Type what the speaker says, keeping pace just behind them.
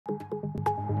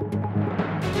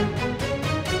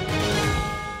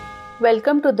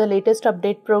Welcome to the latest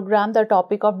update program. The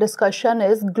topic of discussion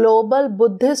is Global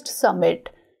Buddhist Summit.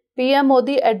 PM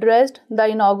Modi addressed the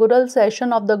inaugural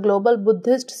session of the Global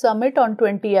Buddhist Summit on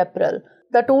 20 April.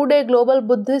 The two-day Global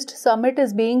Buddhist Summit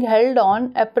is being held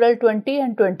on April 20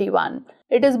 and 21.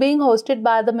 It is being hosted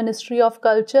by the Ministry of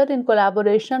Culture in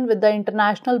collaboration with the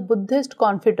International Buddhist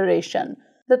Confederation.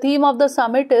 The theme of the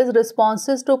summit is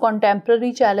Responses to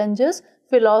Contemporary Challenges,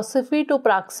 Philosophy to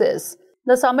Praxis.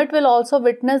 The summit will also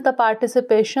witness the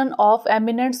participation of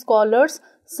eminent scholars,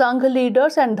 Sangha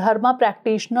leaders and Dharma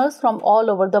practitioners from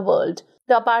all over the world.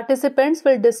 The participants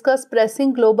will discuss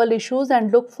pressing global issues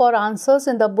and look for answers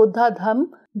in the Buddha Dhamma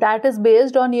that is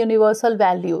based on universal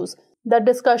values. The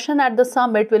discussion at the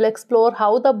summit will explore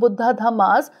how the Buddha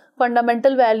Dhamma's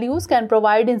fundamental values can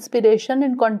provide inspiration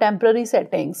in contemporary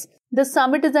settings. This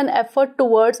summit is an effort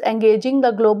towards engaging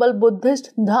the global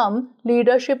Buddhist Dhamma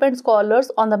leadership and scholars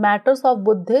on the matters of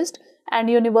Buddhist and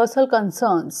universal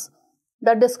concerns.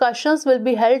 The discussions will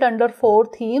be held under 4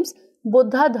 themes: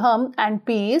 Buddha Dhamma and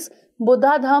Peace,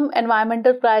 Buddha Dhamma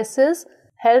Environmental Crisis,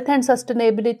 Health and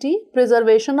Sustainability,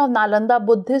 Preservation of Nalanda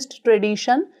Buddhist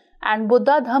Tradition, and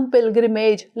Buddha Dhamma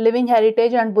Pilgrimage, Living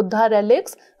Heritage and Buddha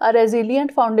Relics, a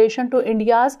resilient foundation to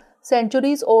India's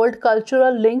centuries-old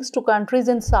cultural links to countries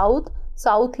in South,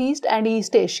 Southeast and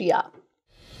East Asia.